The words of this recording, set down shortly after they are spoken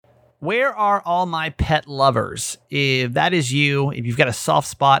Where are all my pet lovers? If that is you, if you've got a soft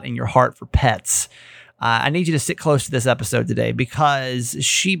spot in your heart for pets, I need you to sit close to this episode today because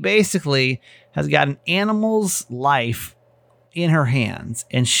she basically has got an animal's life in her hands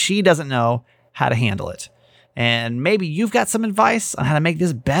and she doesn't know how to handle it. And maybe you've got some advice on how to make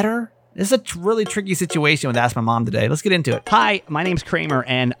this better. This is a really tricky situation with Ask My Mom today. Let's get into it. Hi, my name's Kramer,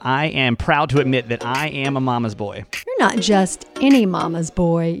 and I am proud to admit that I am a mama's boy. You're not just any mama's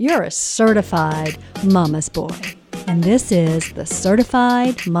boy. You're a certified mama's boy. And this is the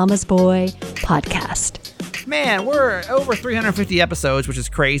Certified Mama's Boy podcast. Man, we're over 350 episodes, which is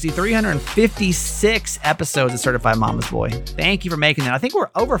crazy. 356 episodes of Certified Mama's Boy. Thank you for making that. I think we're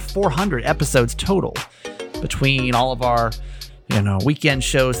over 400 episodes total between all of our weekend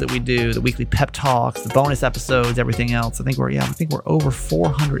shows that we do, the weekly pep talks, the bonus episodes, everything else. I think we're over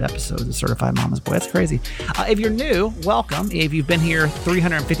 400 episodes of Certified Mama's Boy. That's crazy. If you're new, welcome. If you've been here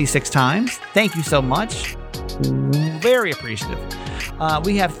 356 times, thank you so much. Very appreciative.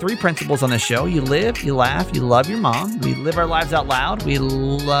 We have 3 principles on this show. You live, you laugh, you love your mom. We live our lives out loud. We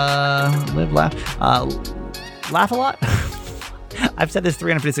laugh a lot. I've said this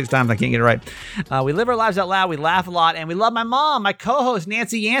 356 times. I can't get it right. We live our lives out loud. We laugh a lot. And we love my mom, my co-host,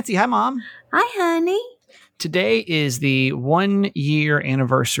 Nancy Yancey. Hi, Mom. Hi, honey. Today is the 1-year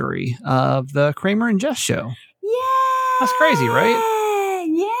anniversary of the Kramer and Jess show. Yeah. That's crazy, right?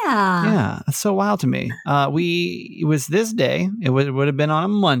 Yeah. Yeah. That's so wild to me. It was this day. It would have been on a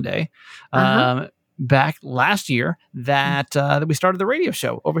Monday. Back last year that we started the radio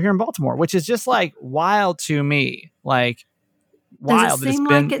show over here in Baltimore, which is just like wild to me. Like, wild. Does it seem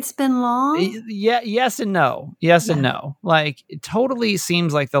like it's been long? Yeah, yes and no. Yes and no. Like, it totally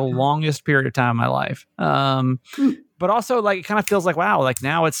seems like the longest period of time in my life. But also, like, it kind of feels like, wow, like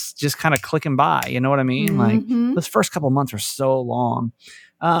now it's just kind of clicking by. You know what I mean? Like, those first couple of months are so long.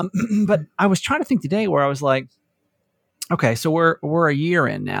 But I was trying to think today where I was like, okay, so we're a year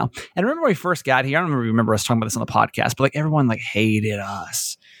in now. And remember when we first got here, I don't remember us talking about this on the podcast, but like everyone like hated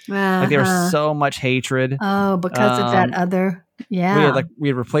us. Like there was so much hatred. Oh, because of that other. Yeah. We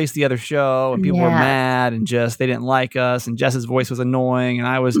had replaced the other show and people were mad and just, they didn't like us and Jess's voice was annoying and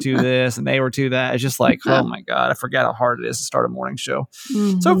I was to this and they were to that. It's just like, oh my God, I forgot how hard it is to start a morning show.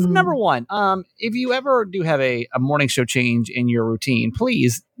 So number one, if you ever do have a morning show change in your routine,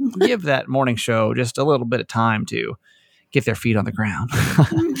 please give that morning show just a little bit of time to get their feet on the ground.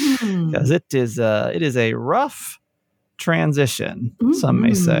 Because it is a rough transition, some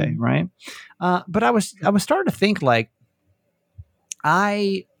may say, right? But I was starting to think like,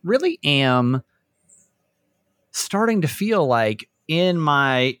 I really am starting to feel like now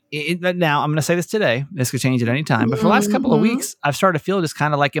I'm going to say this today, this could change at any time, but for the last couple of weeks, I've started to feel just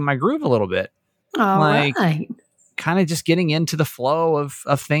kind of like in my groove a little bit. Right. Kind of just getting into the flow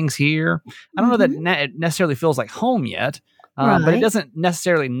of things here. I don't know that it necessarily feels like home yet, but it doesn't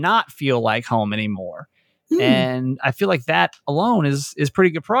necessarily not feel like home anymore. And I feel like that alone is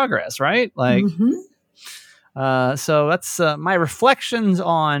pretty good progress, right? Like, so that's my reflections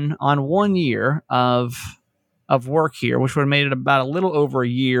on 1 year of work here, which would have made it about a little over a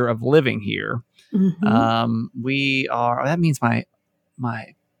year of living here. That means my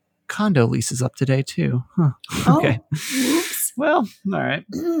condo lease is up today too. Huh. Okay. Well, all right.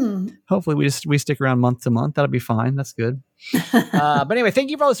 Hopefully we stick around month to month. That'll be fine. That's good. But anyway, thank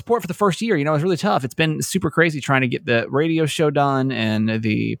you for all the support for the first year. You know, it was really tough. It's been super crazy trying to get the radio show done and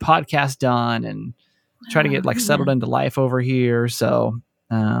the podcast done and try to get like settled into life over here. So,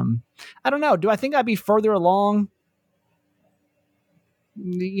 I don't know. Do I think I'd be further along,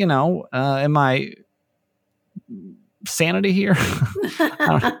 in my sanity here?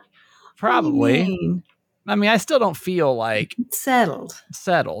 Probably. I mean, I still don't feel like settled.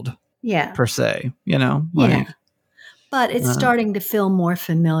 Yeah. Per se, But it's starting to feel more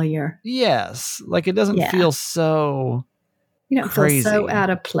familiar. Yes. Like it doesn't feel so You don't crazy. feel so out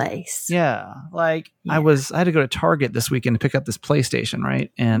of place. Yeah. Like I had to go to Target this weekend to pick up this PlayStation,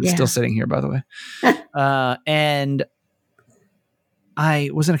 right? And it's still sitting here, by the way. And I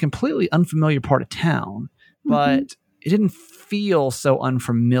was in a completely unfamiliar part of town, but it didn't feel so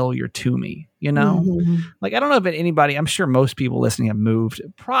unfamiliar to me, Like, I don't know if anybody, I'm sure most people listening have moved.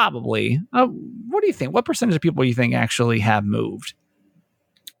 Probably. What do you think? What percentage of people do you think actually have moved?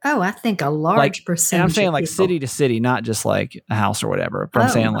 Oh, I think a large percentage. And I'm saying like city to city, not just like a house or whatever, but I'm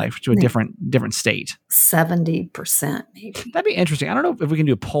saying like to a different state. 70% maybe. That'd be interesting. I don't know if we can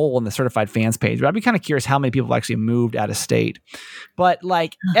do a poll on the certified fans page, but I'd be kind of curious how many people actually moved out of state. But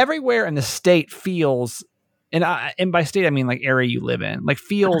like everywhere in the state feels, and by state I mean like area you live in, like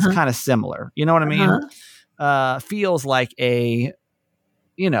feels kind of similar. You know what I mean? Feels like a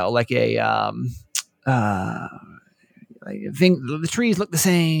like a thing. The trees look the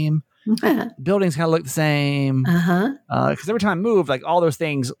same. Buildings kind of look the same. Because every time I moved, like all those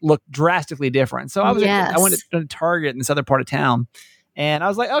things look drastically different. So I went to a Target in the southern part of town, and I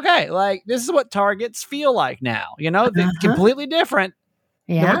was like, okay, like this is what Targets feel like now. They're completely different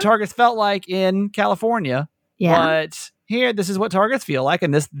than what Targets felt like in California. Yeah. But here, this is what Targets feel like,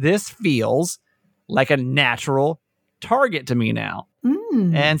 and this feels like a natural Target to me now.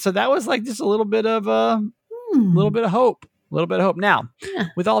 And so that was like just a little bit of hope. A little bit of hope. Now,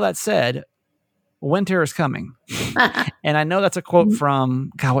 with all that said, winter is coming. And I know that's a quote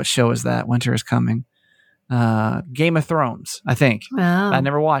from, God, what show is that? Winter is coming. Game of Thrones, I think. Oh. I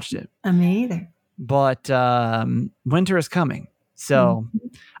never watched it. Me either. But winter is coming. So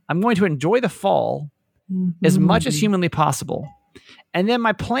I'm going to enjoy the fall as much as humanly possible. And then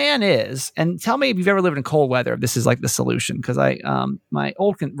my plan is, and tell me if you've ever lived in cold weather, if this is like the solution. Because my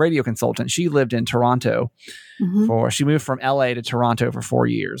old radio consultant, she lived in Toronto she moved from LA to Toronto for 4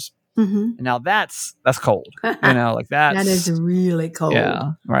 years. And now that's cold, like that. That is really cold.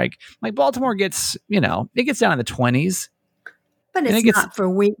 Yeah. Right. Like Baltimore gets, it gets down in the 20s. But it's not for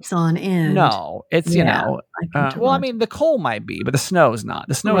weeks on end. No, it's, well, I mean, the cold might be, but the snow is not.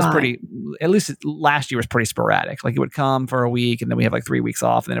 The snow is pretty, at least last year was pretty sporadic. Like it would come for a week and then we have like 3 weeks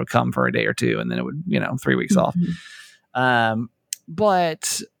off, and then it would come for a day or two, and then it would, 3 weeks off.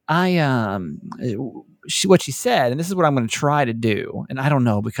 But what she said, and this is what I'm going to try to do, and I don't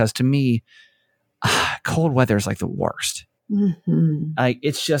know, because to me, cold weather is like the worst. Like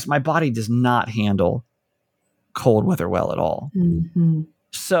it's just, my body does not handle cold weather well at all.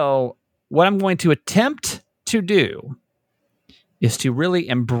 So what I'm going to attempt to do is to really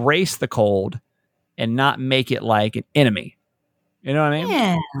embrace the cold and not make it like an enemy. You know what I mean?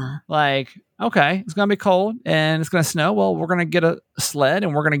 Yeah. Like, okay, it's going to be cold and it's going to snow. Well, we're going to get a sled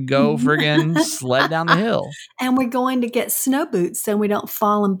and we're going to go friggin' sled down the hill. And we're going to get snow boots so we don't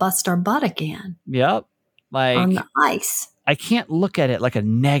fall and bust our butt again. Yep. Like on the ice. I can't look at it like a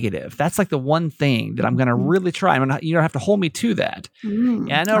negative. That's like the one thing that I'm going to really try. You don't have to hold me to that.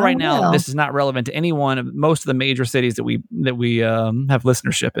 And I know right now this is not relevant to anyone of most of the major cities that we have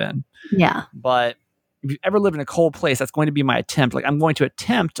listenership in. Yeah. But if you've ever lived in a cold place, that's going to be my attempt. Like I'm going to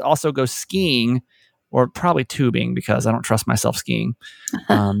attempt to also go skiing, or probably tubing, because I don't trust myself skiing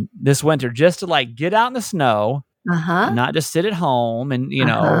this winter, just to like get out in the snow, not just sit at home and,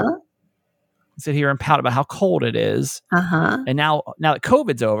 sit here and pout about how cold it is. And now that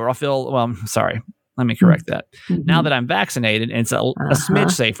COVID's over, I'll feel, well, I'm sorry. Let me correct that. Now that I'm vaccinated, and it's a smidge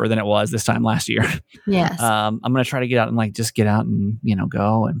safer than it was this time last year. Yes. I'm going to try to get out and like just get out and,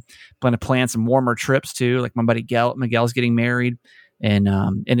 go, and going to plan some warmer trips too. Like my buddy Miguel's getting married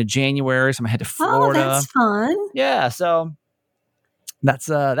into January. So I'm going to head to Florida. Oh, that's fun. Yeah. So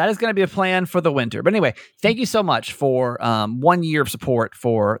that is going to be a plan for the winter. But anyway, thank you so much for 1 year of support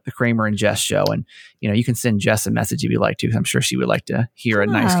for the Kramer and Jess show. And, you can send Jess a message if you'd like to, because I'm sure she would like to hear a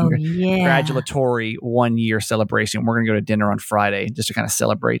nice congratulatory 1 year celebration. We're going to go to dinner on Friday just to kind of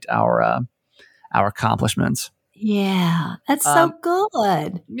celebrate our accomplishments. Yeah, that's so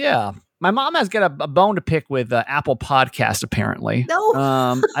good. Yeah. My mom has got a bone to pick with Apple Podcast, apparently.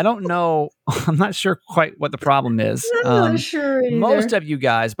 No. I don't know. I'm not sure quite what the problem is. I'm not sure either. Most of you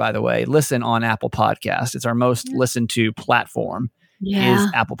guys, by the way, listen on Apple Podcast. It's our most listened to platform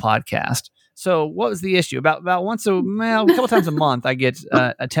is Apple Podcast. So what was the issue? About once a couple times a month, I get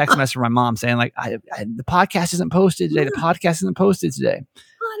a text message from my mom saying like, the podcast isn't posted today. The podcast isn't posted today.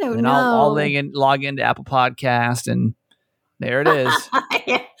 I don't know. I'll log into Apple Podcast, and there it is.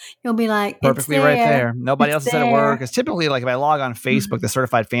 You'll be like, perfectly right there. Nobody else has said a word. Because typically, like if I log on Facebook, the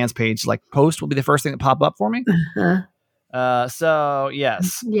certified fans page, like post will be the first thing that pop up for me. So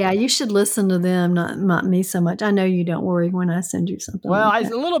yes. Yeah, you should listen to them, not me so much. I know you don't worry when I send you something. Well, I a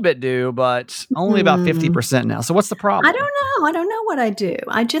little bit do, but only about 50% now. So what's the problem? I don't know what I do.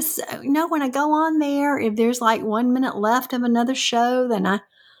 I just when I go on there, if there's like 1 minute left of another show, then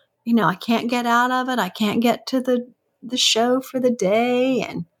I can't get out of it. I can't get to the show for the day,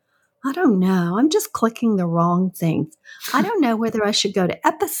 and I don't know. I'm just clicking the wrong things. I don't know whether I should go to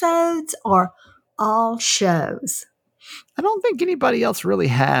episodes or all shows. I don't think anybody else really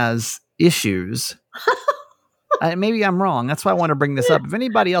has issues. Maybe I'm wrong. That's why I want to bring this up. If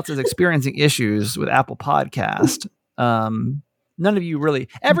anybody else is experiencing issues with Apple Podcast, none of you really.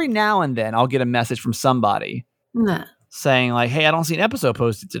 Every now and then I'll get a message from somebody saying like, hey, I don't see an episode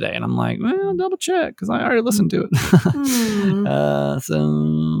posted today. And I'm like, well, double check, because I already listened to it.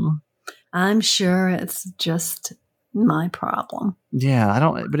 So I'm sure it's just my problem. Yeah,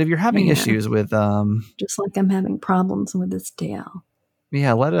 but if you're having issues with just like I'm having problems with this Dale.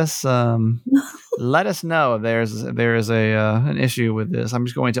 Yeah, let us know if there is an issue with this. I'm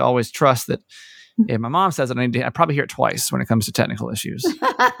just going to always trust that if my mom says it, I probably hear it twice when it comes to technical issues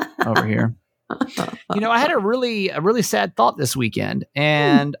over here. I had a really sad thought this weekend,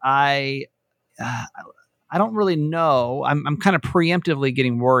 and I don't really know. I'm kind of preemptively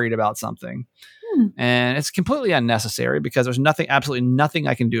getting worried about something. And it's completely unnecessary because there's absolutely nothing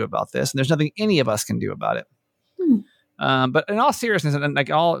I can do about this. And there's nothing any of us can do about it. But in all seriousness, and like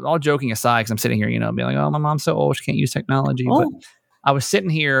all joking aside, because I'm sitting here, being like, oh, my mom's so old, she can't use technology. But I was sitting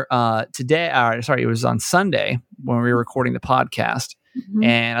here today. It was on Sunday when we were recording the podcast.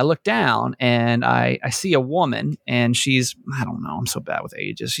 And I look down and I see a woman, and she's, I don't know, I'm so bad with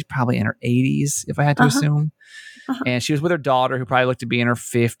ages. She's probably in her 80s, if I had to assume. And she was with her daughter, who probably looked to be in her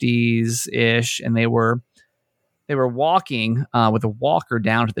 50s ish. And they were walking with a walker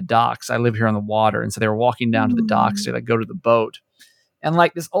down to the docks. I live here on the water. And so they were walking down to the docks to go to the boat. And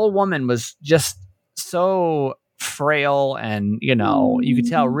like this old woman was just so frail, and, you could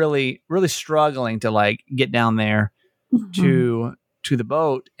tell really, really struggling to like get down there to the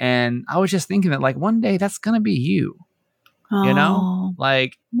boat. And I was just thinking that like one day that's going to be you, and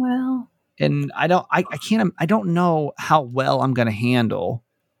I don't know how well I'm going to handle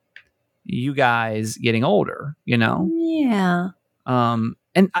you guys getting older, Yeah. And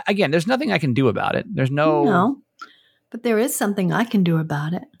again, there's nothing I can do about it. There's no, but there is something I can do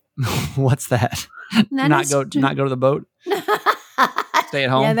about it. What's that? Not go to the boat. Stay at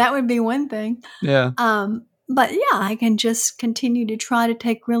home. Yeah, that would be one thing. Yeah. But yeah, I can just continue to try to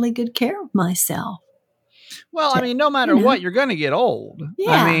take really good care of myself. Well, I mean, no matter what, you're going to get old.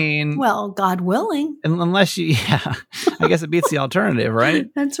 Yeah. I mean, well, God willing. Unless I guess it beats the alternative, right?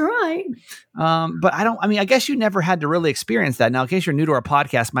 That's right. But I guess you never had to really experience that. Now, in case you're new to our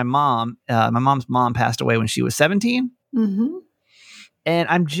podcast, my mom's mom passed away when she was 17. Mm-hmm. And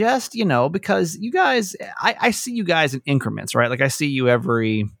I'm just, because you guys, I see you guys in increments, right? Like I see you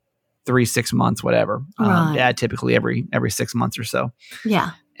every 3-6 months, whatever. Right. Dad typically every 6 months or so.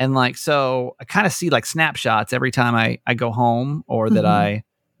 Yeah. And like, so I kind of see like snapshots every time I go home, or that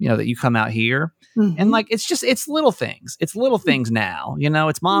that you come out here. And like, it's little things. It's little things now,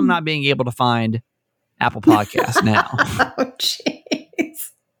 it's mom not being able to find Apple Podcasts now. Oh,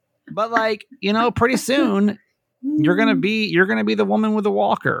 jeez. But like, pretty soon you're going to be the woman with the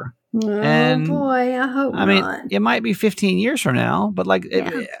walker. Oh, and boy, I hope not. I mean, it might be 15 years from now, but like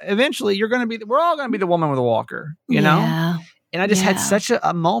eventually we're all going to be the woman with the walker, know? And I just had such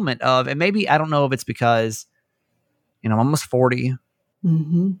a moment of, and maybe, I don't know if it's because, I'm almost 40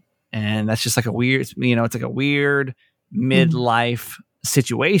 and that's just like a weird, it's like a weird midlife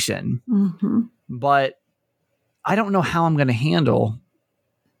situation, but I don't know how I'm going to handle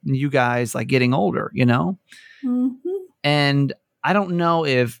you guys like getting older, and I don't know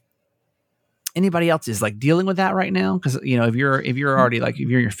if anybody else is like dealing with that right now. Cause if you're already like, if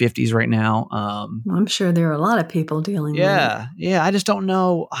you're in your 50s right now, I'm sure there are a lot of people dealing with it. Yeah. I just don't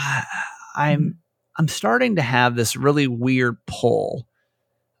know. I'm starting to have this really weird pull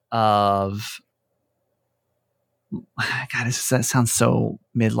of, God, that sounds so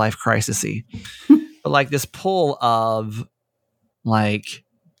midlife crisis-y, but like this pull of like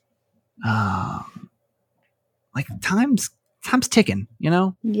time's ticking,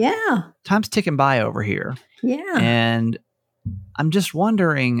 Yeah. Time's ticking by over here. Yeah. And I'm just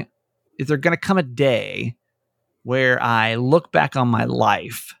wondering if there's going to come a day where I look back on my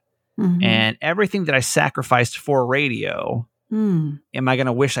life and everything that I sacrificed for radio, am I going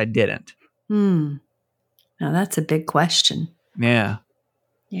to wish I didn't? Now that's a big question. Yeah.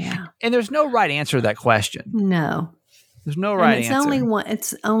 Yeah. And there's no right answer to that question. No. There's no right answer.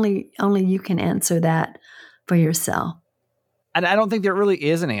 It's only you can answer that for yourself. And I don't think there really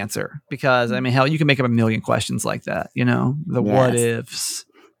is an answer, because I mean, hell, you can make up a million questions like that, what ifs.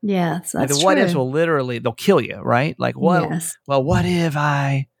 Yes, that's the what ifs they'll kill you, right? Like, what if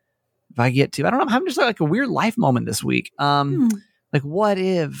I get to, I don't know, I'm having just like a weird life moment this week. Like, what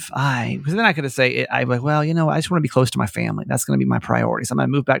if because then I could say, I'm like, well, I just want to be close to my family. That's going to be my priority. So I'm going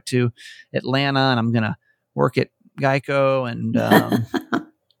to move back to Atlanta, and I'm going to work at Geico. And I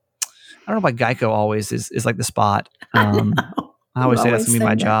don't know why Geico always is like the spot. I always say that's going to be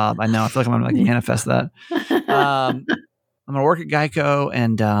my job. I know. I feel like I'm going to manifest that. I'm going to work at Geico,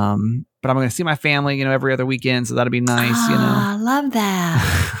 and but I'm going to see my family, every other weekend. So that'll be nice, I love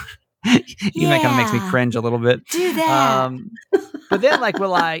that. That kind of makes me cringe a little bit. Do that. But then like,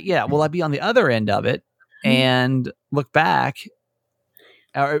 will I be on the other end of it and look back?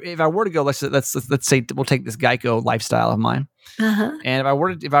 Or if I were to go, let's say we'll take this Geico lifestyle of mine. And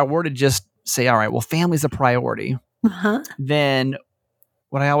if I were to just say, all right, well, family's a priority, then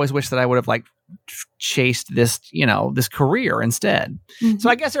what I always wish that I would have like chased this, this career instead. Mm-hmm. So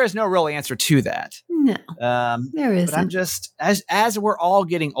I guess there is no real answer to that. No, there isn't. But I'm just, as we're all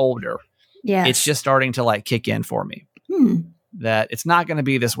getting older, it's just starting to like kick in for me that it's not going to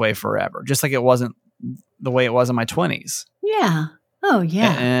be this way forever. Just like it wasn't the way it was in my 20s. Yeah. Oh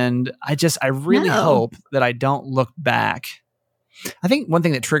yeah. And I really hope that I don't look back. I think one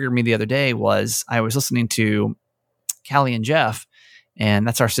thing that triggered me the other day was I was listening to Callie and Jeff, and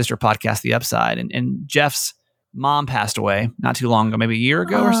that's our sister podcast, The Upside. And Jeff's mom passed away not too long ago, maybe a year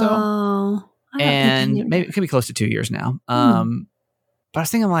ago or so. And maybe it could be close to 2 years now. But I was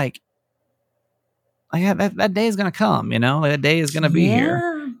thinking like that day is going to come, like that day is going to be here.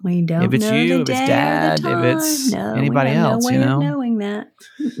 We don't if it's know you, the if day it's dad, or the time. if it's anybody we have else, no way of knowing that.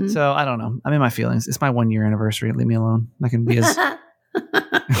 So I don't know. I'm in my feelings. It's my 1 year anniversary. Leave me alone. I can be as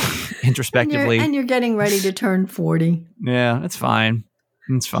introspectively. And you're getting ready to turn 40. Yeah, it's fine.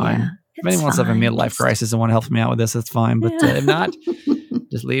 It's fine. Yeah, if anyone wants to have a midlife crisis and want to help me out with this, that's fine. But if not,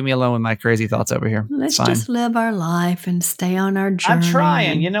 just leave me alone with my crazy thoughts over here. Let's just live our life and stay on our journey. I'm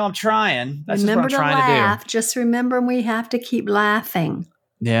trying. I'm trying. That's remember just what I'm to trying laugh. to do. Just remember we have to keep laughing.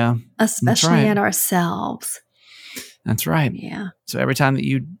 Yeah. Especially at ourselves. That's right. Yeah. So every time that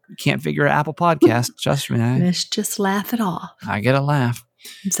you can't figure out Apple Podcast, trust me, let's just laugh it off. I get a laugh.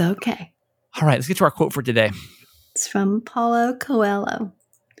 It's okay. All right, let's get to our quote for today. It's from Paulo Coelho.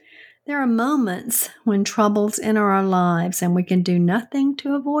 There are moments when troubles enter our lives and we can do nothing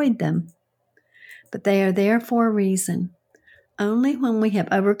to avoid them. But they are there for a reason. Only when we have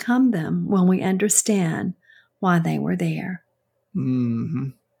overcome them will we understand why they were there. Mm-hmm.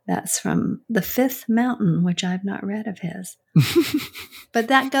 That's from The Fifth Mountain, which I've not read of his. But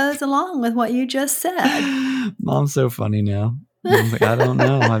that goes along with what you just said. Mom's so funny now. Mom's like, I don't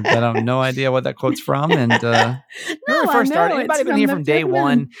know. I have no idea what that quote's from. And when we first started, anybody been here from day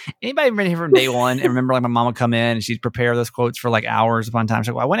one? Anybody been here from day one? And remember, like my mom would come in and she'd prepare those quotes for like hours upon time. She's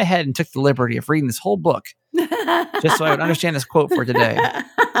like, well, I went ahead and took the liberty of reading this whole book just so I would understand this quote for today.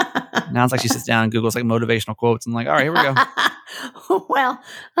 Now it's like she sits down and Googles like motivational quotes and like, all right, here we go. Well,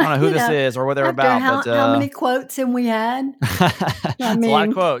 I don't know who this is or what they're about. How many quotes have we had? It's a lot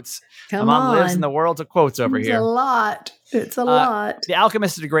of quotes. Come my mom on. lives in the world of quotes over It's here. a lot. It's a lot. The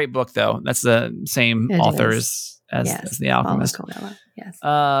Alchemist is a great book, though. That's the same author as The Alchemist. Yes.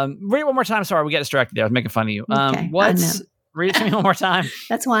 Read it one more time. Sorry, we got distracted there. I was making fun of you. Okay, Read it to me one more time.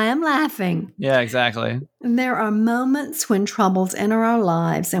 That's why I'm laughing. Yeah, exactly. And there are moments when troubles enter our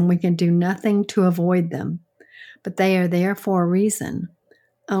lives and we can do nothing to avoid them. But they are there for a reason.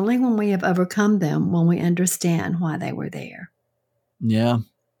 Only when we have overcome them will we understand why they were there. Yeah.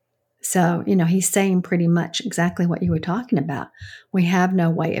 So, he's saying pretty much exactly what you were talking about. We have no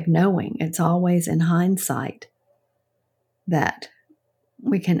way of knowing. It's always in hindsight that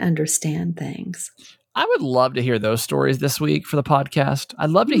we can understand things. I would love to hear those stories this week for the podcast.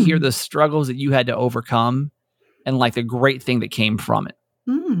 I'd love to hear the struggles that you had to overcome and like the great thing that came from it.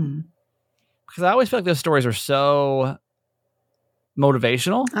 Because I always feel like those stories are so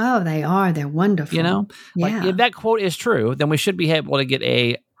motivational. Oh, they are. They're wonderful. Yeah. Like if that quote is true, then we should be able to get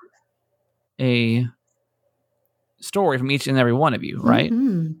a story from each and every one of you, right?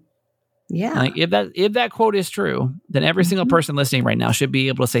 Mm-hmm. Yeah. Like if that quote is true, then every single person listening right now should be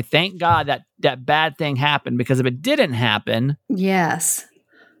able to say, "Thank God that bad thing happened," because if it didn't happen, yes,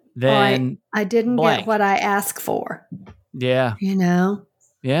 then I didn't get what I asked for. Yeah.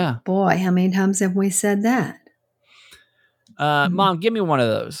 Yeah. Boy, how many times have we said that? Mom, give me one of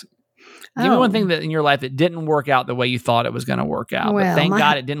those. Give me one thing that in your life that didn't work out the way you thought it was going to work out. Well, but thank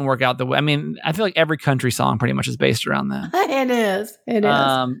God it didn't work out the way. I mean, I feel like every country song pretty much is based around that. It is. It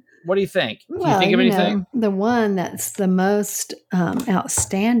is. What do you think? Well, Can you think of anything? The one that's the most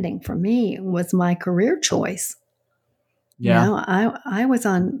outstanding for me was my career choice. Yeah. I was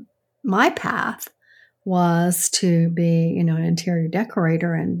on my path was to be, an interior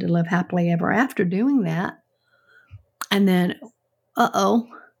decorator and to live happily ever after doing that. And then,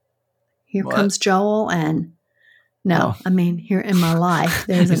 here comes Joel and here in my life,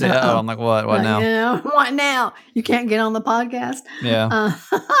 there's an I'm like, what now? What now? You can't get on the podcast? Yeah.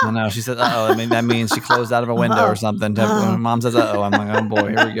 I know. She said, I mean, that means she closed out of a window or something. When Mom says, I'm like, oh boy,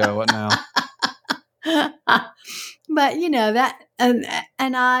 here we go. What now? But that, and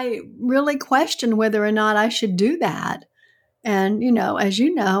I really questioned whether or not I should do that. And, as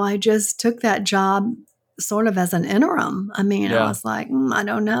you know, I just took that job sort of as an interim. I mean, I was like, I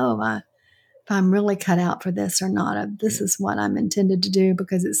don't know if I'm really cut out for this or not. This is what I'm intended to do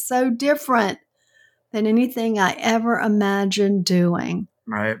because it's so different than anything I ever imagined doing.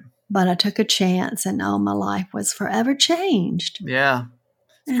 Right. But I took a chance and my life was forever changed. Yeah.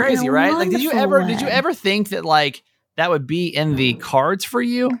 It's crazy, right? Like, did you ever think that like that would be in the cards for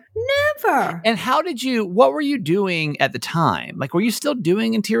you? Never. And what were you doing at the time? Like, were you still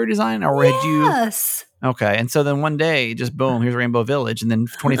doing interior design or had you? Yes. Okay. And so then one day, just boom, here's Rainbow Village. And then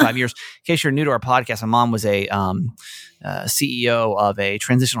for 25 years, in case you're new to our podcast, my mom was a CEO of a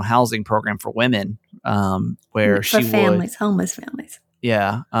transitional housing program for women where for she families, homeless families.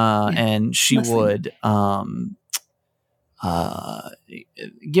 Yeah. And she would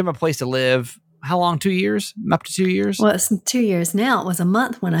give them a place to live. How long? 2 years? Up to 2 years? Well, it's 2 years now. It was a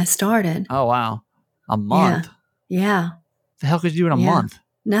month when I started. Oh, wow. A month? Yeah. The hell could you do in a month?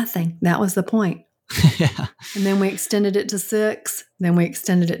 Nothing. That was the point. Yeah. And then we extended it to 6. Then we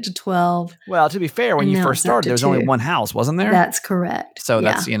extended it to 12. Well, to be fair, when you first started, there was only one house, wasn't there? That's correct. So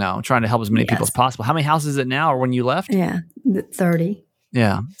that's, trying to help as many people as possible. How many houses is it now or when you left? Yeah. 30.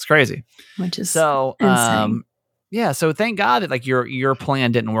 Yeah. It's crazy. Which is so insane. Yeah, so thank God that like your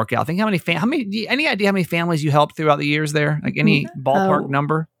plan didn't work out. Think any idea how many families you helped throughout the years there? Like any ballpark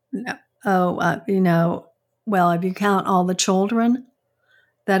number? No. Well, if you count all the children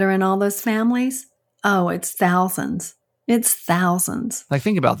that are in all those families, it's thousands. It's thousands. Like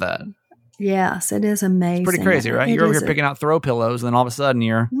think about that. Yes, it is amazing. It's pretty crazy, right? You're over here picking out throw pillows, and then all of a sudden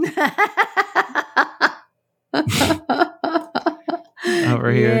you're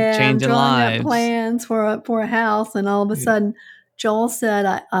over here changing lives. Plans for a house, and all of a sudden, Joel said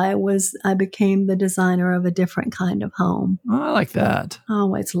I became the designer of a different kind of home. Oh, I like that. I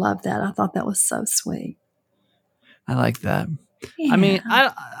always loved that. I thought that was so sweet. I like that. Yeah. I mean,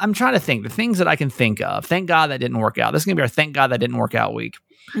 I'm trying to think the things that I can think of. Thank God that didn't work out. This is gonna be our thank God that didn't work out week.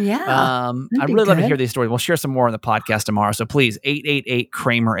 Yeah. I'd really love to hear these stories. We'll share some more on the podcast tomorrow. So please,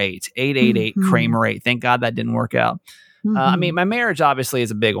 888-Kramer-8, 888-Kramer-8. Thank God that didn't work out. I mean, my marriage obviously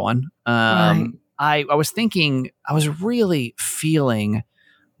is a big one. Right. I was thinking, I was really feeling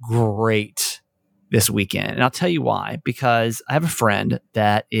great this weekend. And I'll tell you why. Because I have a friend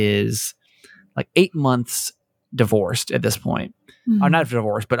that is like 8 months divorced at this point. Or not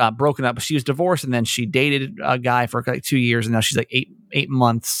divorced, but broken up. She was divorced and then she dated a guy for like 2 years. And now she's like eight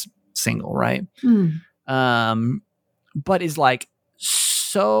months single, right? But is like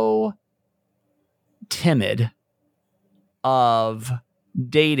so timid of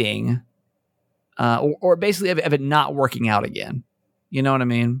dating or basically of it not working out again. You know what I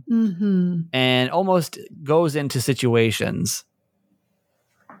mean? Mm-hmm. And almost goes into situations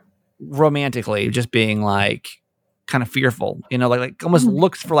romantically, just being like kind of fearful, like almost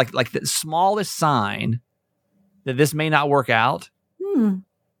looks for like the smallest sign that this may not work out.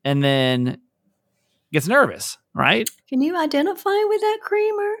 And then gets nervous, right? Can you identify with that,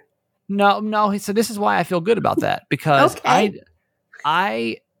 Kramer? No. So this is why I feel good about that because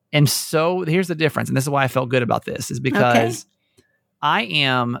I am so. Here's the difference, and this is why I felt good about this is because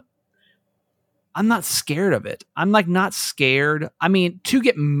I'm not scared of it. I'm like not scared. I mean, to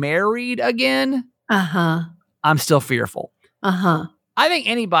get married again, I'm still fearful. I think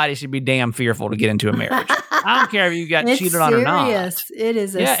anybody should be damn fearful to get into a marriage. I don't care if you got cheated on or not. It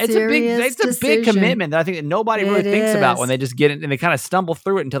is it's a big commitment that I think that nobody really thinks about when they just get it and they kind of stumble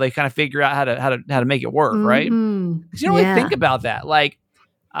through it until they kind of figure out how to make it work, right? Because you don't really think about that. Like,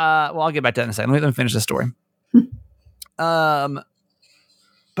 well, I'll get back to that in a second. Let me finish the story. But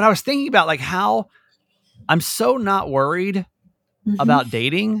I was thinking about like how I'm so not worried about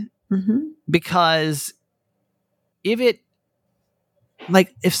dating because if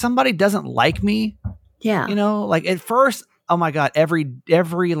somebody doesn't like me, like at first, oh my God,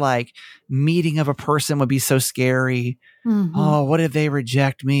 every like meeting of a person would be so scary. Oh, what if they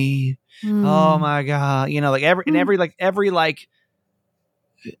reject me? Oh my God. Like every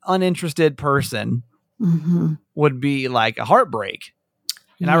uninterested person would be like a heartbreak.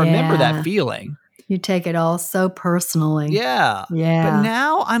 And I remember that feeling. You take it all so personally. Yeah. But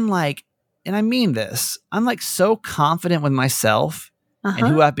now I'm like, and I mean this, I'm like so confident with myself and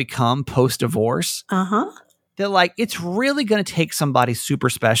who I've become post-divorce that like it's really going to take somebody super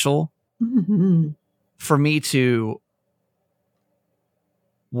special for me to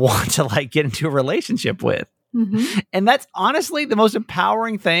want to like get into a relationship with. And that's honestly the most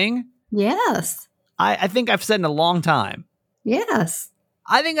empowering thing. Yes. I think I've said in a long time. Yes.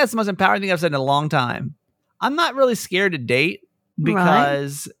 I think that's the most empowering thing I've said in a long time. I'm not really scared to date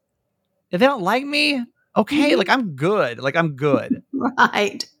because if they don't like me, okay, like I'm good. Like I'm good.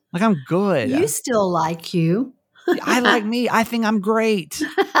 Right. Like I'm good. You still like you. I like me. I think I'm great.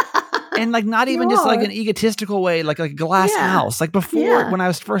 And like not even just like an egotistical way, like a glass house. Like before, when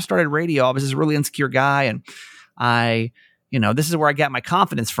I first started radio, I was this really insecure guy. And this is where I got my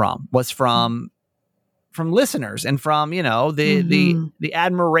confidence from, was from from listeners and from, you know, the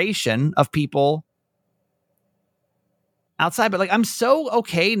admiration of people outside. But like, I'm so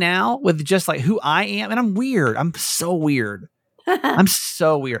okay now with just like who I am. And I'm weird. I'm so weird. I'm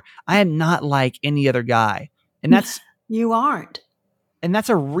so weird. I am not like any other guy. And that's, you aren't. and that's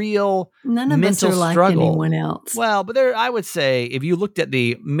a real None of mental us are struggle. like anyone else. Well, but there, I would say if you looked at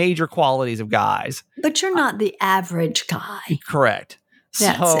the major qualities of guys, But you're not the average guy. correct.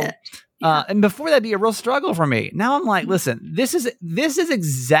 That's So, it. Yeah. And before that'd be a real struggle for me. Now I'm like, listen, this is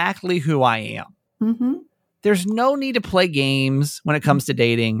exactly who I am. Mm-hmm. There's no need to play games when it comes to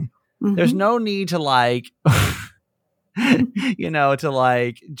dating. Mm-hmm. There's no need to like, you know, to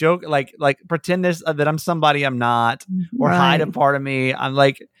like joke, like pretend this that I'm somebody I'm not, or hide a part of me. I'm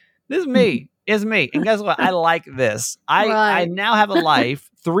like, this is me. It's me. And guess what? I like this. I now have a life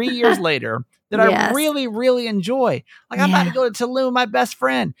 3 years later that I really, really enjoy. Like I'm about to go to Tulum with my best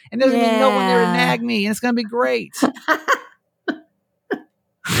friend, and there's gonna be no one there to nag me, and it's gonna be great.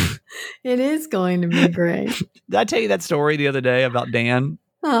 It is going to be great. Did I tell you that story the other day about Dan?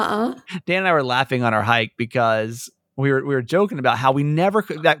 Dan and I were laughing on our hike because we were joking about how we never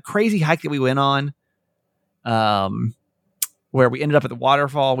could, that crazy hike that we went on, where we ended up at the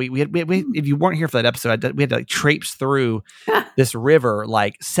waterfall. We had if you weren't here for that episode, we had to like traipse through this river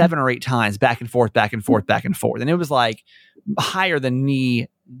like 7 or 8 times, back and forth, back and forth, back and forth, and it was like higher than knee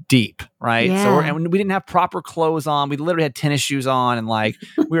deep, right? Yeah. So and we didn't have proper clothes on. We literally had tennis shoes on, and like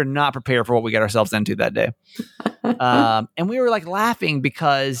we were not prepared for what we got ourselves into that day. And we were like laughing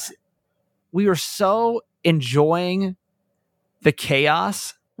because we were so enjoying the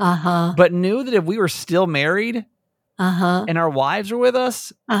chaos, but knew that if we were still married and our wives were with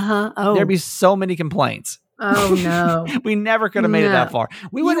us, there'd be so many complaints. Oh no. We never could have made it that far.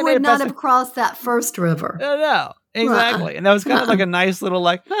 We would not have crossed that first river. No, exactly. And that was kind of like a nice little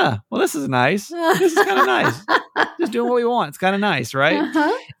like, well, this is nice. This is kind of nice. Just doing what we want. It's kind of nice, right?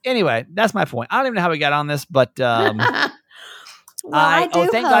 Anyway, that's my point. I don't even know how we got on this, but thank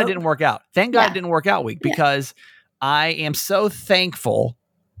God it didn't work out. Thank God it didn't work out week, because I am so thankful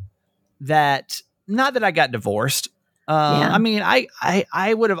that, not that I got divorced. I mean,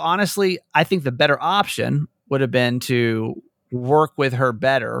 I would have honestly, I think the better option would have been to work with her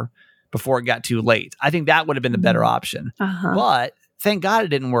better before it got too late. I think that would have been the better option. But thank God it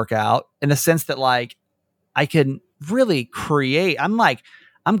didn't work out, in the sense that like I can really create. I'm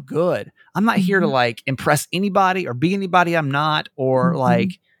good. I'm not here to like impress anybody or be anybody I'm not, or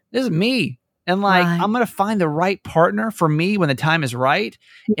like, this is me. And like, I'm going to find the right partner for me when the time is right.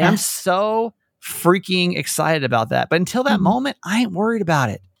 Yes. And I'm so freaking excited about that. But until that moment, I ain't worried about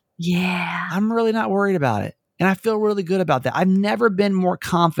it. Yeah. I'm really not worried about it. And I feel really good about that. I've never been more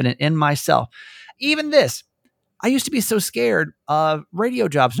confident in myself. Even this, I used to be so scared of radio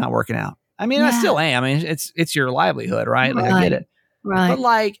jobs not working out. I mean, I still am. I mean, it's your livelihood, right? Like I get it. Right. But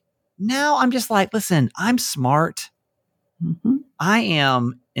like now I'm just like, listen, I'm smart. I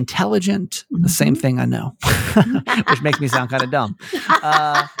am intelligent. The same thing I know, which makes me sound kind of dumb.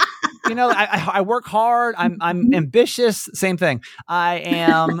 You know, I work hard. I'm ambitious. Same thing. I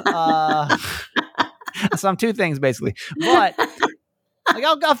am. So I'm 2 things basically, but like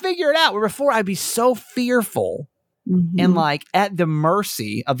I'll figure it out. Where before I'd be so fearful and like at the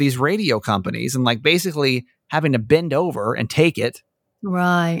mercy of these radio companies, and like basically having to bend over and take it,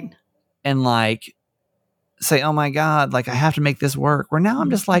 right? And like say, oh my God, like I have to make this work. Where now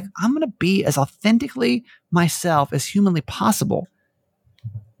I'm just like, I'm going to be as authentically myself as humanly possible.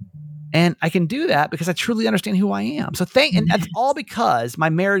 And I can do that because I truly understand who I am. So and that's all because my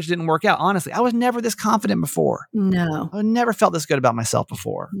marriage didn't work out. Honestly, I was never this confident before. No. I never felt this good about myself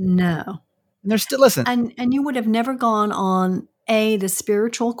before. No. And there's still, listen. And you would have never gone on A, the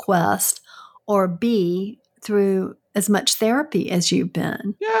spiritual quest, or B, through as much therapy as you've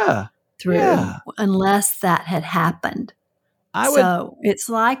been through, unless that had happened. So it's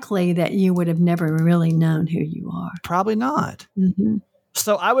likely that you would have never really known who you are. Probably not.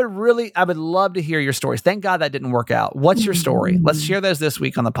 So I would love to hear your stories. Thank God that didn't work out. What's your story? Let's share those this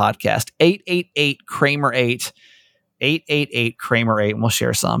week on the podcast. 888-Kramer-8. 888-Kramer-8, and we'll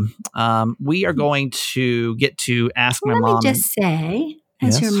share some. We are going to get to Ask My Mom. Let me just say,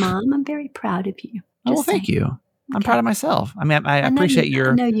 as your mom, I'm very proud of you. Well, thank you. I'm proud of myself. I mean, I appreciate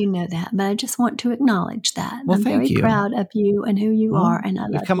your... I know you know that, but I just want to acknowledge that. Well, I'm thank you. very proud of you and who you are, and I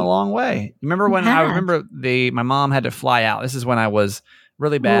love you. We've come a long way. Remember when my mom had to fly out? This is when I was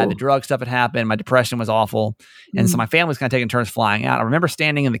really bad. The drug stuff had happened. My depression was awful. And so my family was kind of taking turns flying out. I remember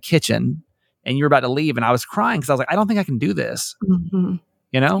standing in the kitchen and you were about to leave, and I was crying because I was like, I don't think I can do this. You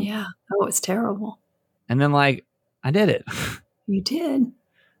know? Yeah. Oh, it's terrible. And then like, I did it. You did.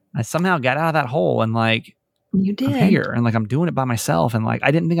 I somehow got out of that hole and like, you did. I'm here and like, I'm doing it by myself. And like,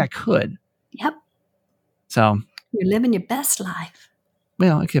 I didn't think I could. Yep. So you're living your best life.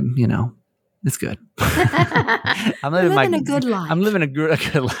 Well, it could, it's good. I'm living a good life. I'm living a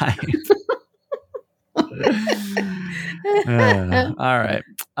good life. All right.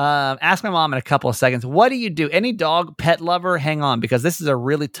 Ask my mom in a couple of seconds. What do you do? Any dog pet lover? Hang on, because this is a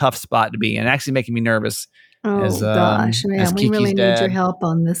really tough spot to be in. Actually making me nervous. Gosh, man, we really need your help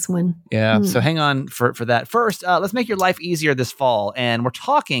on this one. Yeah. So hang on for that. First, let's make your life easier this fall. And we're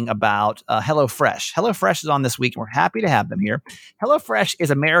talking about HelloFresh. HelloFresh is on this week, and we're happy to have them here. HelloFresh is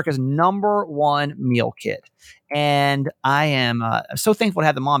America's #1 meal kit. And I am so thankful to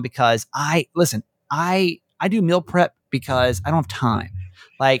have them on because I do meal prep because I don't have time.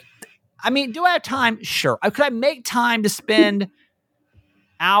 Like, I mean, do I have time? Sure. Could I make time to spend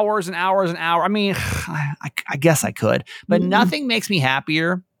hours and hours and hours? I mean, I guess I could, but nothing makes me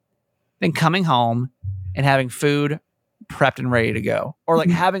happier than coming home and having food prepped and ready to go, or like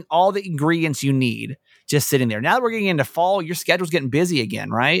having all the ingredients you need just sitting there. Now that we're getting into fall, your schedule's getting busy again,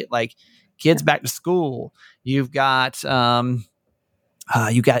 right? Like kids back to school, you've got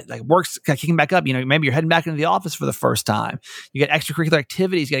like work's kicking back up. Maybe you're heading back into the office for the first time. You got extracurricular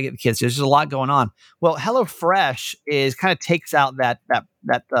activities you got to get the kids. There's just a lot going on. Well, HelloFresh kind of takes out that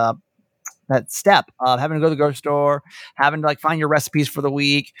step of having to go to the grocery store, having to like find your recipes for the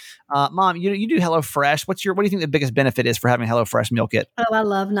week. Mom, you do HelloFresh. What do you think the biggest benefit is for having a HelloFresh meal kit? Oh, I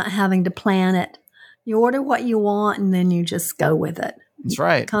love not having to plan it. You order what you want and then you just go with it. That's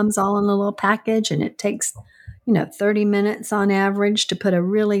right. It comes all in a little package and it takes 30 minutes on average to put a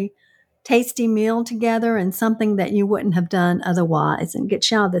really tasty meal together and something that you wouldn't have done otherwise, and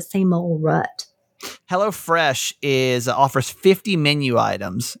get you out of the same old rut. HelloFresh offers 50 menu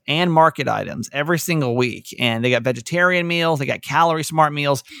items and market items every single week. And they got vegetarian meals. They got calorie smart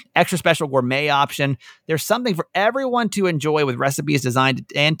meals, extra special gourmet option. There's something for everyone to enjoy with recipes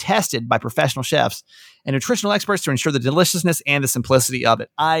designed and tested by professional chefs and nutritional experts to ensure the deliciousness and the simplicity of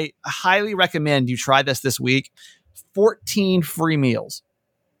it. I highly recommend you try this week. 14 free meals.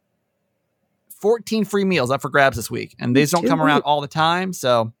 14 free meals up for grabs this week. And these don't come around all the time.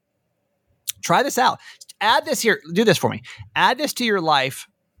 So try this out. Add this here. Do this for me. Add this to your life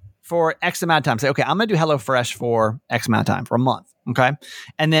for X amount of time. Say, okay, I'm going to do HelloFresh for X amount of time, for a month. Okay.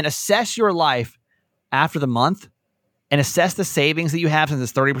 And then assess your life after the month and assess the savings that you have, since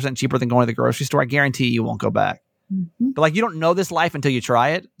it's 30% cheaper than going to the grocery store. I guarantee you won't go back. But like, you don't know this life until you try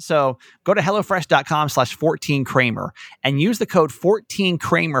it. So go to HelloFresh.com/14Kramer and use the code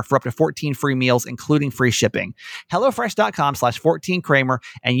 14Kramer for up to 14 free meals, including free shipping. HelloFresh.com/14Kramer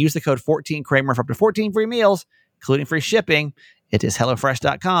and use the code 14Kramer for up to 14 free meals, including free shipping. It is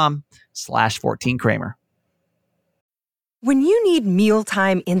HelloFresh.com/14Kramer. When you need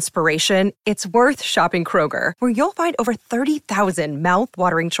mealtime inspiration, it's worth shopping Kroger, where you'll find over 30,000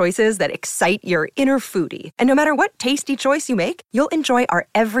 mouth-watering choices that excite your inner foodie. And no matter what tasty choice you make, you'll enjoy our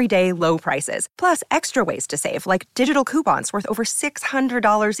everyday low prices, plus extra ways to save, like digital coupons worth over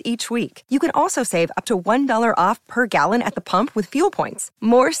 $600 each week. You can also save up to $1 off per gallon at the pump with fuel points.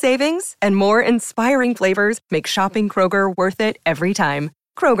 More savings and more inspiring flavors make shopping Kroger worth it every time.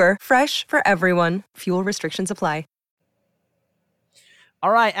 Kroger, fresh for everyone. Fuel restrictions apply. All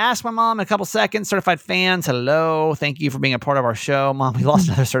right, ask my mom in a couple seconds. Certified fans, hello. Thank you for being a part of our show. Mom, we lost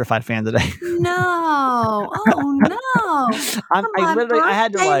another certified fan today. No. Oh, no. I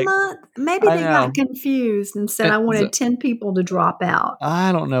had to like... month? Maybe they got confused and said I wanted 10 people to drop out.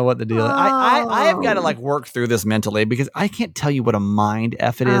 I don't know what the deal is. I have got to like work through this mentally because I can't tell you what a mind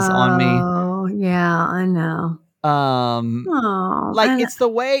F it is on me. Oh, yeah, I know. It's the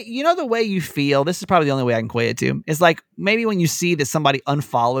way, the way you feel. This is probably the only way I can equate it to. It's like maybe when you see that somebody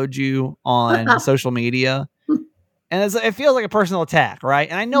unfollowed you on social media, and it feels like a personal attack, right?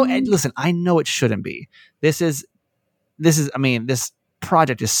 And I know, listen, I know it shouldn't be. This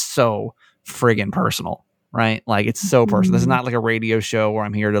project is so friggin' personal, right? Like it's so personal. This is not like a radio show where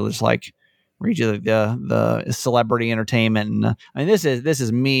I'm here to just like read you the celebrity entertainment. And I mean, this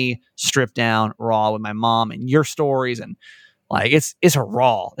is me stripped down raw with my mom and your stories. And like, it's a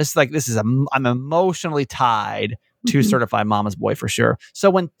raw, I'm emotionally tied to Certified Mama's Boy for sure. So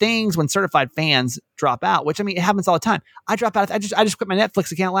when certified fans drop out, which I mean, it happens all the time. I drop out. I just quit my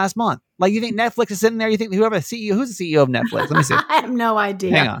Netflix account last month. Like, you think Netflix is sitting there? You think who's the CEO of Netflix? Let me see. I have no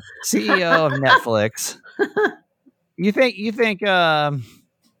idea. Hang on. CEO of Netflix. You think,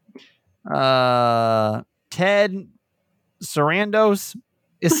 Ted Sarandos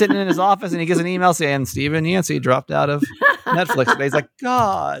is sitting in his office and he gets an email saying Stephen Yancey dropped out of Netflix today. He's like,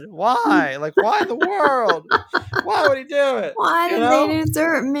 God, why? Like, why in the world? Why would he do it? Why did they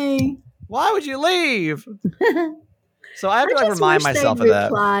desert me? Why would you leave? So I have to remind myself of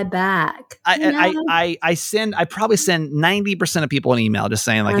that. Reply back. I probably send 90% of people an email just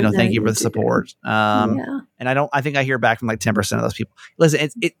saying like, thank you for the support. And I think I hear back from like 10% of those people. Listen,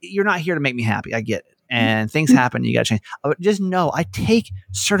 you're not here to make me happy. I get it. And things happen. You got to change. Just know I take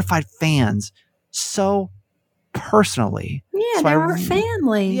certified fans so personally. Yeah, so they're our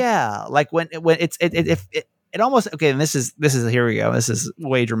family. Yeah, like when it almost okay. And this is here we go. This is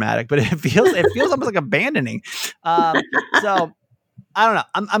way dramatic, but it feels almost like abandoning. So I don't know.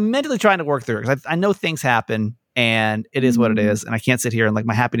 I'm mentally trying to work through it because I know things happen. And it is what it is. And I can't sit here and like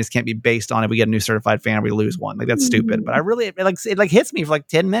my happiness can't be based on if we get a new certified fan or we lose one. Like that's stupid. But I really it hits me for like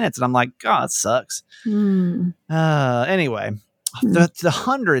 10 minutes and I'm like, God, it sucks. Anyway, the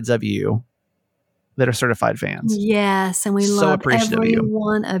hundreds of you that are certified fans. Yes. And we love every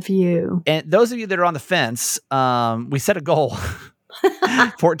one of you. And those of you that are on the fence, we set a goal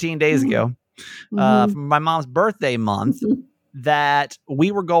 14 days ago for my mom's birthday month that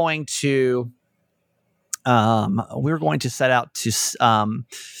we were going to set out to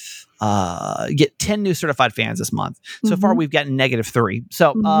get 10 new certified fans this month. So far, we've gotten -3.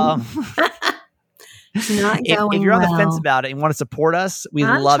 So if you're on the fence about it and want to support us, we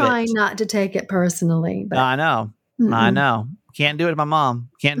love it. I'm trying not to take it personally. But I know. Can't do it, my mom.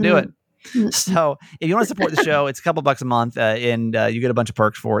 Can't do it. So if you want to support the show, it's a couple bucks a month and you get a bunch of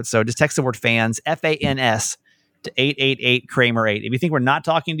perks for it. So just text the word fans, FANS, to 888 Kramer 8. If you think we're not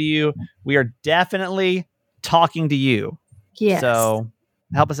talking to you, we are definitely talking to you. Yes. So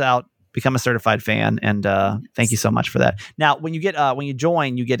help us out, become a certified fan, and thank you so much for that. Now, when you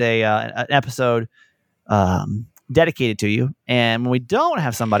join, you get an episode dedicated to you. And when we don't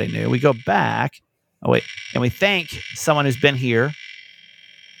have somebody new, we go back. And we thank someone who's been here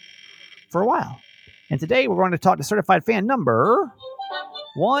for a while. And today we're going to talk to certified fan number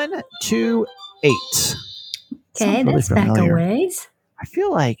 128. Okay, that's back a ways. I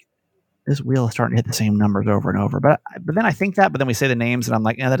feel like this wheel is starting to hit the same numbers over and over. But then I think that, but then we say the names and I'm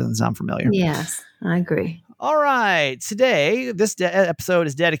like, that doesn't sound familiar. Yes, I agree. All right. Today, this episode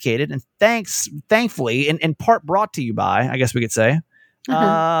is dedicated and thankfully, in part brought to you by, I guess we could say,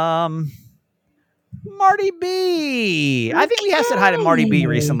 Marty B. I think we have said hi to Marty B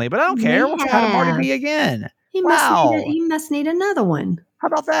recently, but I don't care. We'll say hi to Marty B again. He must need another one. How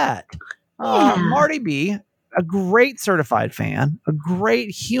about that? Marty B, a great certified fan, a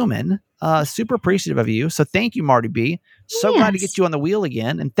great human, super appreciative of you. So thank you, Marty B. So glad to get you on the wheel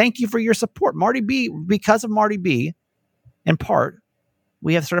again. And thank you for your support. Marty B, because of Marty B, in part,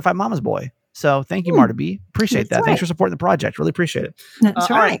 we have Certified Mama's Boy. So thank you, Marty B. Appreciate that. Right. Thanks for supporting the project. Really appreciate it. That's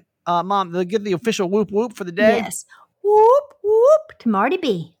right. All right. Mom, give the official whoop whoop for the day. Yes. Whoop whoop to Marty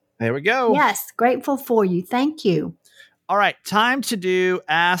B. There we go. Yes. Grateful for you. Thank you. All right. Time to do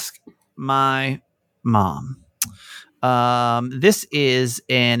Ask My Mom. This is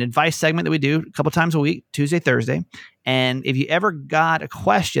an advice segment that we do a couple times a week, Tuesday, Thursday. And if you ever got a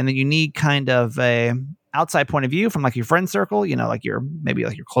question that you need kind of a outside point of view from like your friend circle, like maybe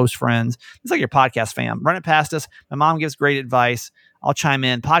your close friends, it's like your podcast fam, run it past us. My mom gives great advice. I'll chime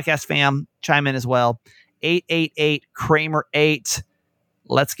in. Podcast fam, chime in as well. 888 Kramer 8.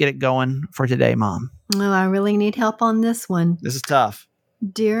 Let's get it going for today, Mom. Oh, I really need help on this one. This is tough.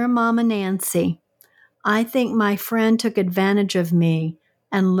 Dear Mama Nancy, I think my friend took advantage of me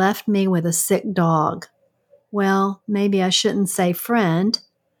and left me with a sick dog. Well, maybe I shouldn't say friend.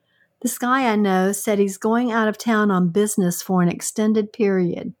 This guy I know said he's going out of town on business for an extended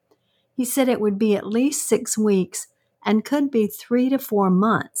period. He said it would be at least 6 weeks and could be 3 to 4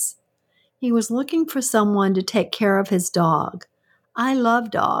 months. He was looking for someone to take care of his dog. I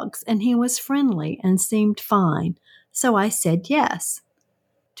love dogs, and he was friendly and seemed fine, so I said yes.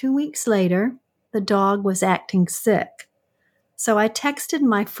 2 weeks later, the dog was acting sick. So I texted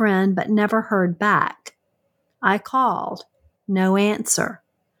my friend but never heard back. I called. No answer.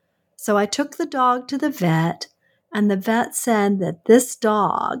 So I took the dog to the vet, and the vet said that this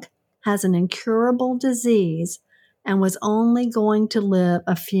dog has an incurable disease and was only going to live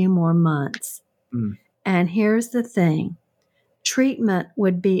a few more months. And here's the thing. Treatment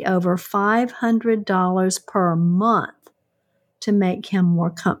would be over $500 per month to make him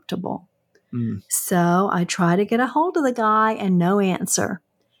more comfortable. So I try to get a hold of the guy and no answer.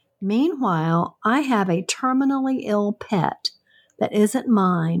 Meanwhile, I have a terminally ill pet that isn't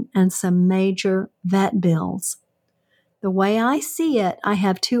mine and some major vet bills. The way I see it, I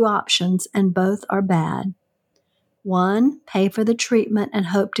have 2 options and both are bad. 1, pay for the treatment and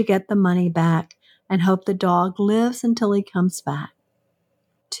hope to get the money back and hope the dog lives until he comes back.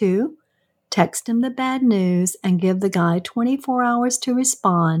 2, text him the bad news and give the guy 24 hours to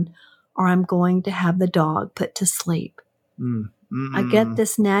respond, or I'm going to have the dog put to sleep. I get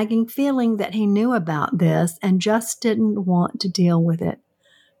this nagging feeling that he knew about this and just didn't want to deal with it.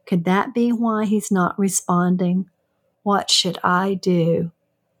 Could that be why he's not responding? What should I do?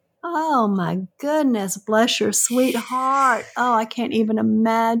 Oh my goodness, bless your sweet heart. Oh, I can't even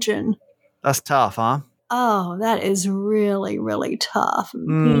imagine. That's tough, huh? Oh, that is really, really tough.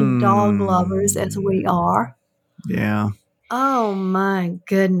 Being dog lovers as we are. Yeah. Oh my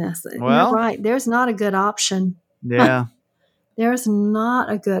goodness. Well, you're right. There's not a good option. Yeah. There's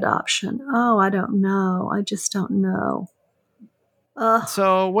not a good option. Oh, I don't know. I just don't know.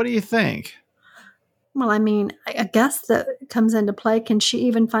 So what do you think? Well, I mean, I guess that comes into play. Can she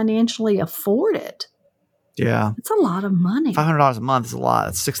even financially afford it? Yeah. It's a lot of money. $500 a month is a lot.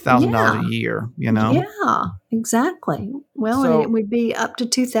 It's $6,000 a year, you know? Yeah, exactly. Well, So- it would be up to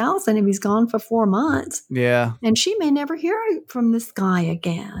 $2,000 if he's gone for 4 months. Yeah. And she may never hear from this guy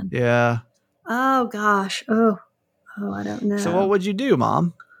again. Yeah. Oh, gosh. Oh, I don't know. So what would you do,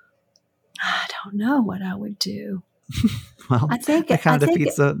 Mom? I don't know what I would do. Well, I think that kind I of think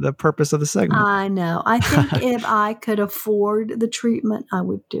defeats the purpose of the segment. I know. I think if I could afford the treatment, I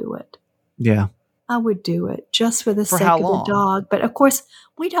would do it. Yeah. I would do it just for the For sake how of long? the dog. But of course,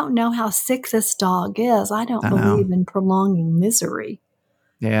 we don't know how sick this dog is. I don't I know. believe in prolonging misery.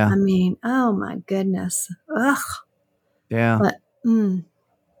 Yeah. I mean, oh my goodness. Ugh. Yeah. But,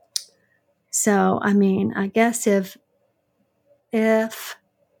 so, I mean, I guess if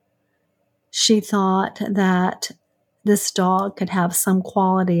she thought that this dog could have some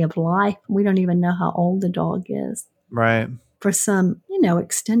quality of life, we don't even know how old the dog is, Right. for some,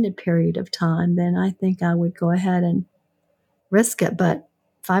 extended period of time, then I think I would go ahead and risk it. But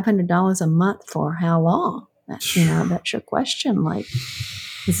 $500 a month for how long? That's your question. Like,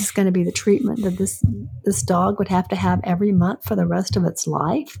 is this going to be the treatment that this dog would have to have every month for the rest of its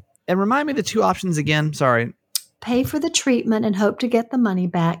life? And remind me the two options again. Sorry. Pay for the treatment and hope to get the money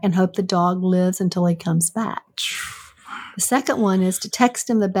back and hope the dog lives until he comes back. The second one is to text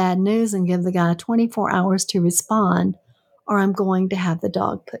him the bad news and give the guy 24 hours to respond, or I'm going to have the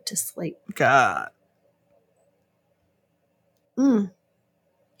dog put to sleep. God.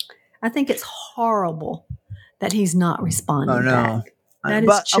 I think it's horrible that he's not responding Oh, no. back. That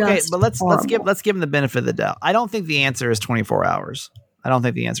but is just but let's horrible. give him the benefit of the doubt. I don't think the answer is 24 hours. I don't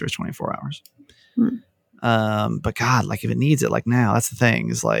think the answer is 24 hours. But God, like if it needs it, like now, that's the thing.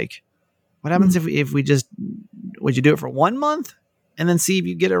 Is like, what happens if we just would you do it for 1 month and then see if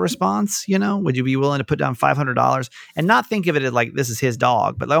you get a response? Would you be willing to put down $500 and not think of it as like this is his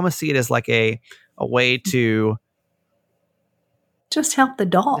dog, but almost see it as like a way to Just help the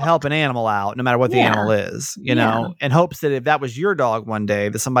dog. help an animal out, no matter what the Yeah. animal is, Yeah. in hopes that if that was your dog one day,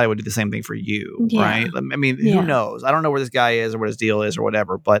 that somebody would do the same thing for you, Yeah. right? I mean, Yeah. who knows? I don't know where this guy is or what his deal is or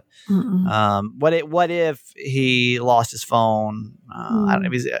whatever, but what if he lost his phone? I don't know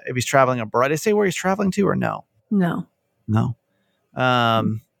if he's traveling abroad. Did they say where he's traveling to or no? No. No.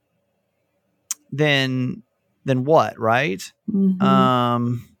 Then what, right?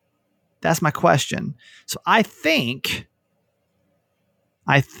 That's my question. So I think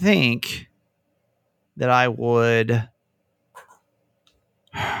that I would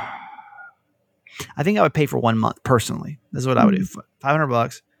pay for 1 month personally. This is what I would do.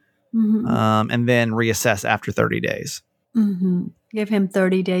 $500 and then reassess after 30 days. Give him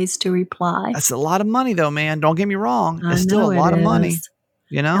 30 days to reply. That's a lot of money though, man. Don't get me wrong. I It's still know a lot it of money, is.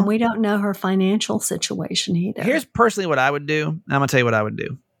 you know? And we don't know her financial situation either. Here's personally what I would do. And I'm going to tell you what I would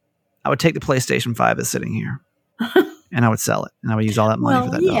do. I would take the PlayStation 5 that's sitting here and I would sell it. And I would use all that money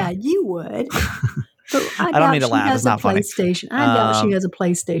for that yeah, dog. you would. But I don't need to laugh. It's not funny. I doubt she has a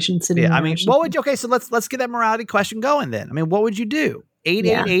PlayStation sitting there. Yeah, I mean, what would you, okay, so let's get that morality question going then. I mean, what would you do?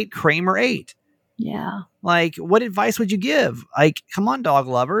 888 Kramer 8. Yeah. Like, what advice would you give? Like, come on, dog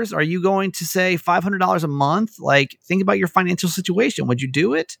lovers. Are you going to say $500 a month? Like, think about your financial situation. Would you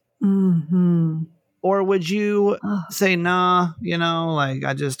do it? Or would you say, nah, would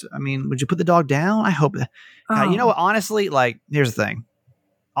you put the dog down? I hope. You know what? Honestly, like, here's the thing.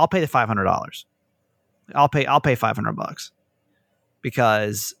 I'll pay the $500. I'll pay $500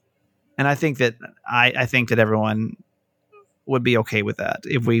 because, and I think that I think that everyone would be okay with that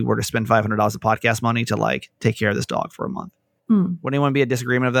if we were to spend $500 of podcast money to like take care of this dog for a month. Would anyone be a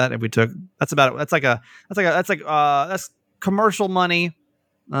disagreement of that? If we took, that's commercial money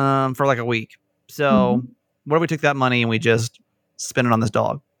for like a week. So what if we took that money and we just spend it on this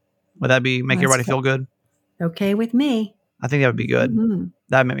dog? Would that make everybody feel good? Okay with me. I think that would be good. Mm-hmm.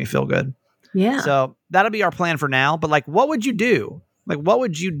 That'd make me feel good. Yeah. So that'll be our plan for now. But like, what would you do? Like, what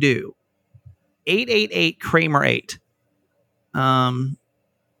would you do? 888-Kramer-8.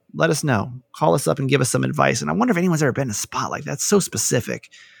 Let us know. Call us up and give us some advice. And I wonder if anyone's ever been in a spot like that. It's so specific.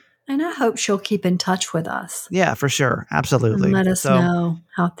 And I hope she'll keep in touch with us. Yeah, for sure. Absolutely. And let us know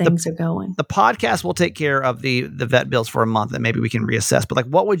how things are going. The podcast will take care of the vet bills for a month, and maybe we can reassess. But like,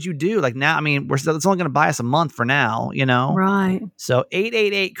 what would you do? Like now, I mean, it's only going to buy us a month for now, you know? Right. So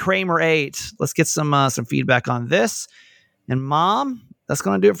 888-Kramer-8. Let's get some feedback on this. And Mom, that's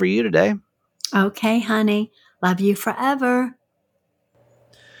going to do it for you today. Okay, honey. Love you forever.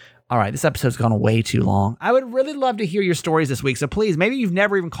 All right, this episode's gone way too long. I would really love to hear your stories this week. So please, maybe you've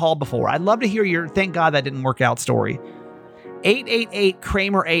never even called before. I'd love to hear your thank God that didn't work out story.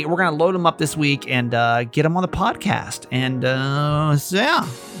 888-Kramer-8. We're going to load them up this week and get them on the podcast. And so yeah,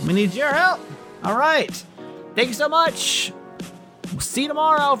 we need your help. All right. Thank you so much. We'll see you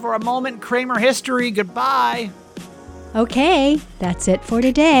tomorrow for a moment Kramer history. Goodbye. Okay, that's it for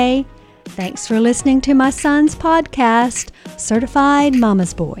today. Thanks for listening to my son's podcast, Certified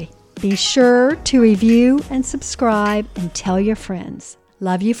Mama's Boy. Be sure to review and subscribe and tell your friends.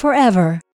 Love you forever.